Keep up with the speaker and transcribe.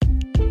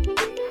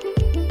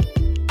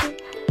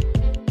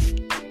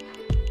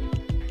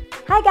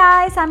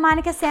Hi guys, I'm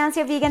Monica Sanz,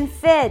 your Vegan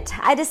Fit.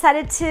 I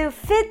decided to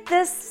fit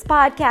this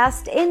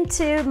podcast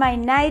into my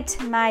night,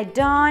 my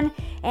dawn,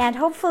 and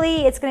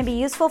hopefully it's going to be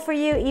useful for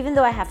you, even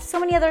though I have so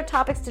many other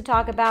topics to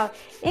talk about,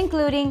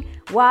 including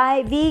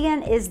why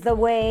vegan is the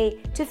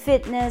way to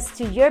fitness,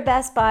 to your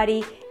best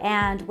body.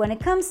 And when it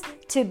comes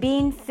to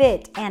being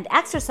fit and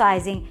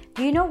exercising,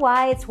 do you know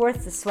why it's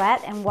worth the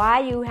sweat and why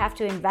you have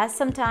to invest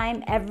some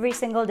time every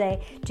single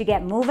day to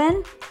get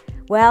moving?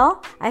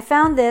 Well, I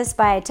found this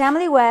by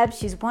Tamily Webb.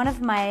 She's one of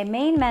my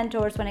main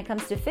mentors when it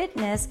comes to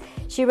fitness.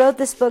 She wrote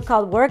this book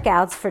called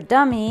Workouts for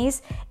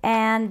Dummies.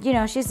 And,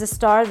 she's the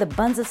star of the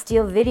Buns of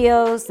Steel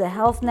videos, the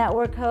Health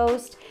Network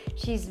host.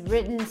 She's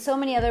written so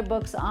many other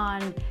books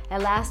on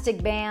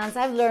elastic bands.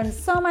 I've learned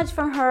so much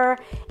from her.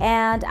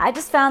 And I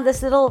just found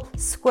this little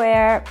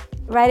square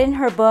right in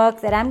her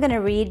book that I'm going to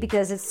read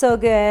because it's so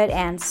good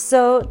and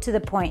so to the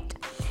point.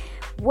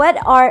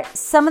 What are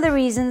some of the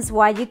reasons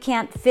why you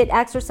can't fit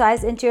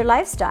exercise into your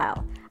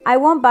lifestyle? I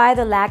won't buy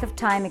the lack of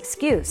time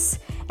excuse.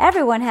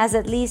 Everyone has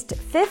at least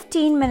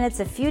 15 minutes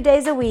a few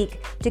days a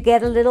week to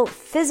get a little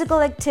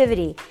physical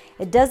activity.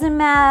 It doesn't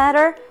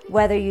matter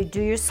whether you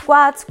do your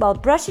squats while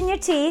brushing your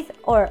teeth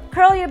or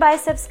curl your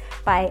biceps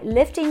by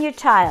lifting your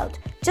child.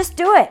 Just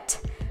do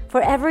it.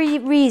 For every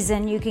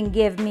reason you can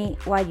give me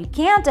why you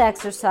can't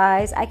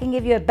exercise, I can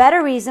give you a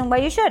better reason why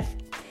you should.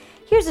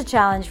 Here's a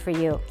challenge for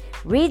you.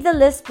 Read the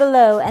list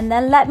below and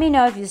then let me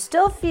know if you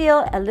still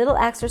feel a little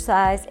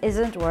exercise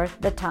isn't worth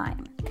the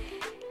time.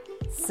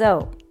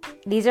 So,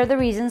 these are the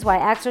reasons why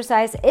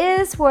exercise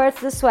is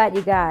worth the sweat,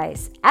 you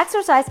guys.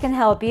 Exercise can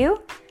help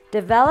you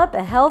develop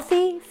a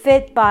healthy,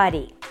 fit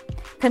body,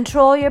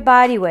 control your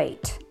body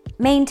weight,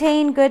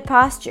 maintain good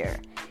posture,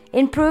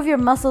 improve your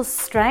muscle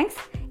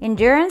strength,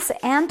 endurance,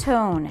 and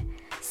tone,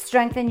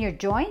 strengthen your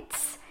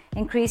joints,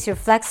 increase your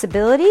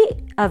flexibility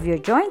of your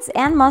joints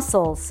and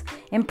muscles,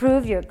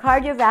 improve your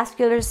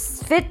cardiovascular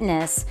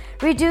fitness,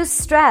 reduce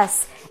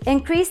stress,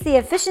 increase the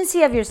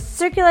efficiency of your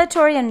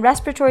circulatory and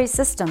respiratory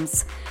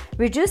systems,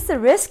 reduce the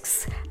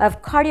risks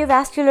of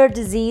cardiovascular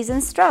disease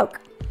and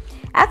stroke.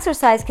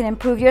 Exercise can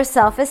improve your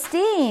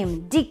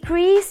self-esteem,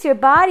 decrease your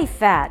body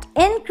fat,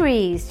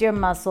 increase your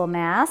muscle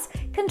mass,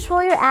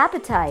 control your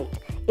appetite,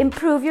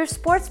 improve your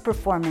sports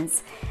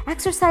performance.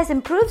 Exercise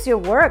improves your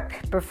work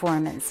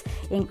performance,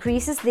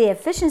 increases the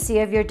efficiency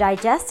of your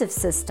digestive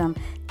system,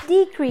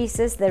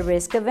 decreases the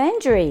risk of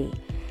injury.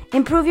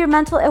 Improve your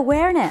mental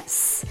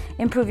awareness,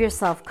 improve your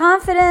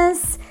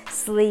self-confidence,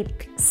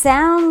 sleep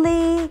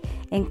soundly,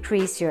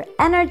 increase your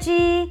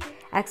energy.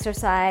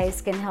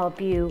 Exercise can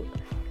help you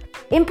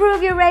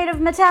improve your rate of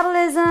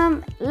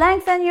metabolism,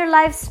 lengthen your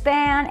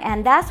lifespan,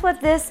 and that's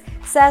what this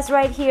says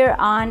right here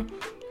on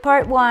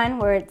Part 1,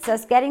 where it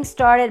says getting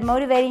started,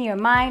 motivating your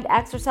mind,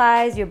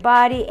 exercise, your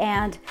body,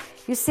 and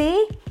you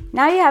see,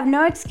 now you have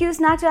no excuse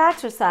not to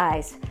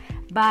exercise.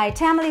 By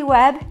Tamily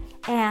Webb.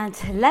 And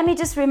let me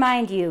just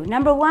remind you,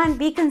 number 1,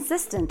 be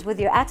consistent with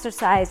your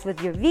exercise,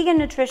 with your vegan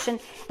nutrition,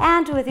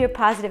 and with your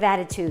positive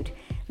attitude.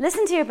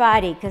 Listen to your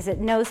body because it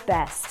knows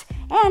best.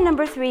 And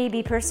number 3,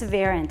 be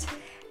perseverant.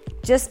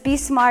 Just be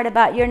smart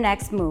about your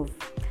next move.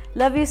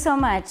 Love you so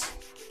much.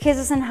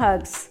 Kisses and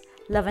hugs.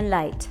 Love and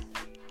light.